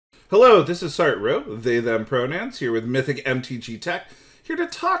Hello, this is Sartro, they, them pronouns, here with Mythic MTG Tech, here to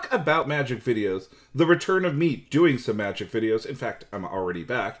talk about magic videos, the return of me doing some magic videos, in fact, I'm already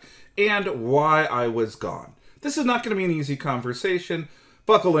back, and why I was gone. This is not going to be an easy conversation.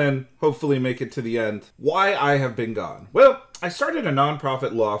 Buckle in, hopefully make it to the end. Why I have been gone. Well, I started a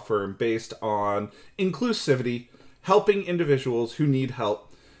nonprofit law firm based on inclusivity, helping individuals who need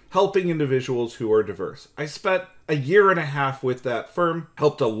help, helping individuals who are diverse. I spent a year and a half with that firm,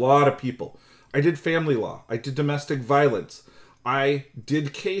 helped a lot of people. I did family law, I did domestic violence, I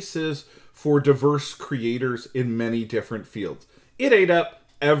did cases for diverse creators in many different fields. It ate up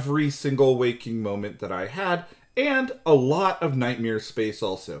every single waking moment that I had, and a lot of nightmare space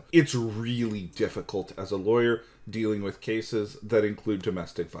also. It's really difficult as a lawyer dealing with cases that include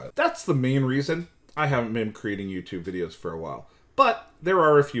domestic violence. That's the main reason I haven't been creating YouTube videos for a while. But there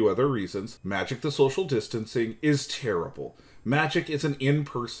are a few other reasons. Magic the Social Distancing is terrible. Magic is an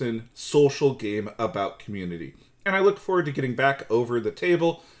in-person social game about community. And I look forward to getting back over the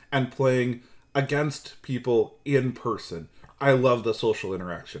table and playing against people in person. I love the social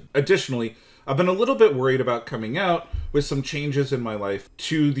interaction. Additionally, I've been a little bit worried about coming out with some changes in my life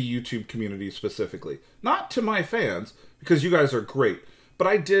to the YouTube community specifically. Not to my fans, because you guys are great, but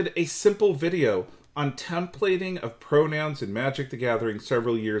I did a simple video on templating of pronouns in Magic the Gathering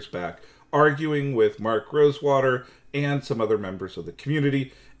several years back, arguing with Mark Rosewater and some other members of the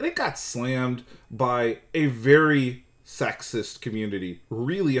community, and it got slammed by a very sexist community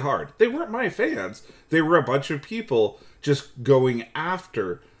really hard. They weren't my fans. They were a bunch of people just going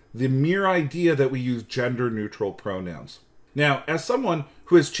after the mere idea that we use gender-neutral pronouns. Now, as someone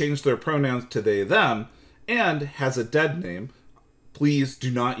who has changed their pronouns to they, them, and has a dead name, please do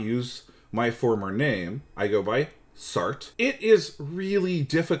not use my former name. I go by Sart. It is really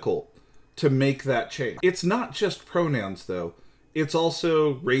difficult to make that change. It's not just pronouns, though. It's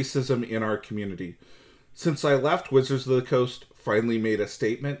also racism in our community. Since I left, Wizards of the Coast finally made a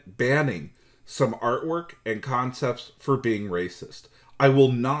statement banning some artwork and concepts for being racist. I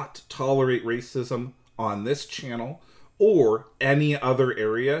will not tolerate racism on this channel or any other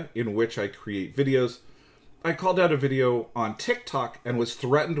area in which I create videos. I called out a video on TikTok and was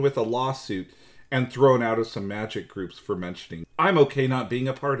threatened with a lawsuit and thrown out of some Magic groups for mentioning. I'm okay not being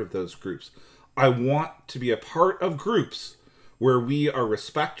a part of those groups. I want to be a part of groups where we are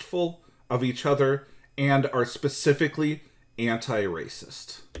respectful of each other and are specifically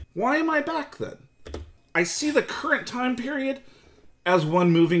anti-racist. Why am I back then? I see the current time period as one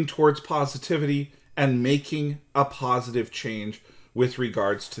moving towards positivity and making a positive change with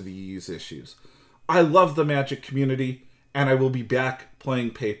regards to these issues. I love the Magic community, and I will be back playing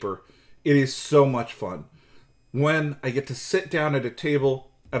paper. It is so much fun. When I get to sit down at a table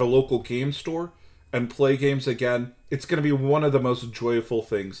at a local game store and play games again, it's going to be one of the most joyful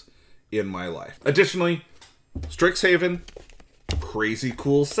things in my life. Additionally, Strixhaven, crazy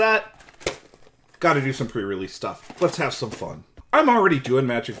cool set. Got to do some pre-release stuff. Let's have some fun. I'm already doing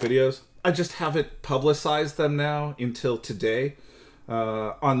Magic videos. I just haven't publicized them now until today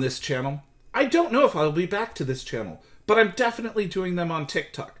on this channel. I don't know if I'll be back to this channel, but I'm definitely doing them on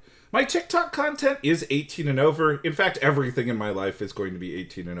TikTok. My TikTok content is 18 and over. In fact, everything in my life is going to be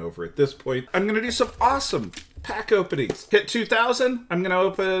 18 and over at this point. I'm going to do some awesome pack openings. Hit 2,000, I'm going to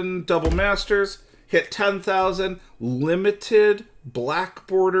open Double Masters. Hit 10,000, limited black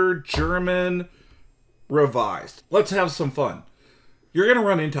border German revised. Let's have some fun. You're going to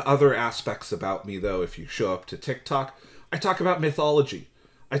run into other aspects about me, though, if you show up to TikTok. I talk about mythology.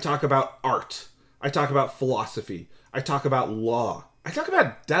 I talk about art. I talk about philosophy. I talk about law. I talk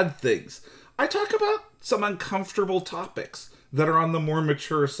about dead things. I talk about some uncomfortable topics that are on the more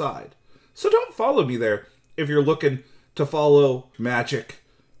mature side. So don't follow me there if you're looking to follow Magic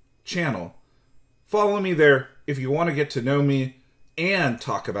channel. Follow me there if you want to get to know me and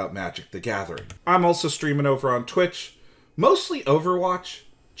talk about Magic the Gathering. I'm also streaming over on Twitch, mostly Overwatch,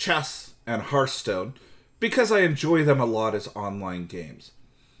 chess, and Hearthstone, because I enjoy them a lot as online games.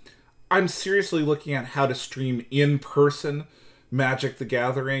 I'm seriously looking at how to stream in-person Magic the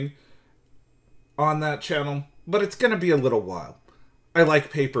Gathering on that channel, but it's going to be a little while. I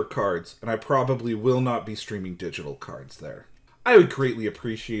like paper cards, and I probably will not be streaming digital cards there. I would greatly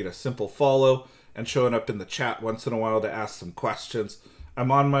appreciate a simple follow and showing up in the chat once in a while to ask some questions.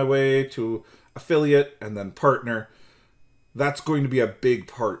 I'm on my way to affiliate and then partner. That's going to be a big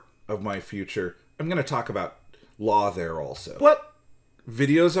part of my future. I'm going to talk about law there also. What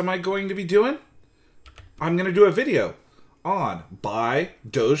videos am I going to be doing? I'm going to do a video on buy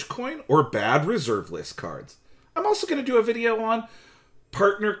Dogecoin or bad reserve list cards. I'm also going to do a video on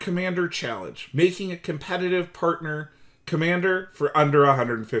Partner Commander Challenge, making a competitive partner Commander for under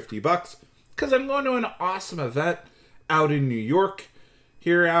 150 bucks because I'm going to an awesome event out in New York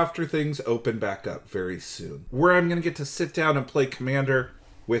here after things open back up very soon, where I'm going to get to sit down and play Commander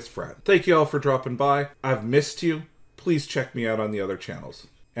with friends. Thank you all for dropping by. I've missed you. Please check me out on the other channels.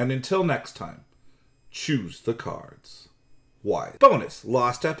 And until next time, choose the cards. Why? Bonus,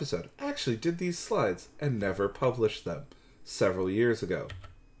 lost episode. I actually did these slides and never published them several years ago.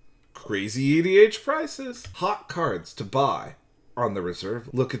 Crazy EDH prices. Hot cards to buy on the reserve.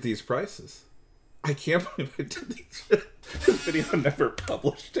 Look at these prices. I can't believe I did these. This video never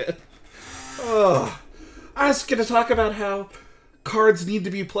published it. Oh, I was going to talk about how cards need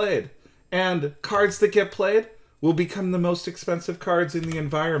to be played. And cards that get played will become the most expensive cards in the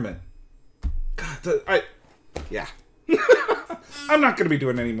environment. God, yeah. I'm not going to be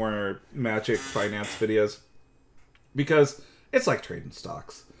doing any more Magic finance videos because it's like trading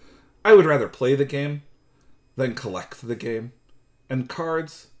stocks. I would rather play the game than collect the game, and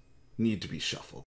cards need to be shuffled.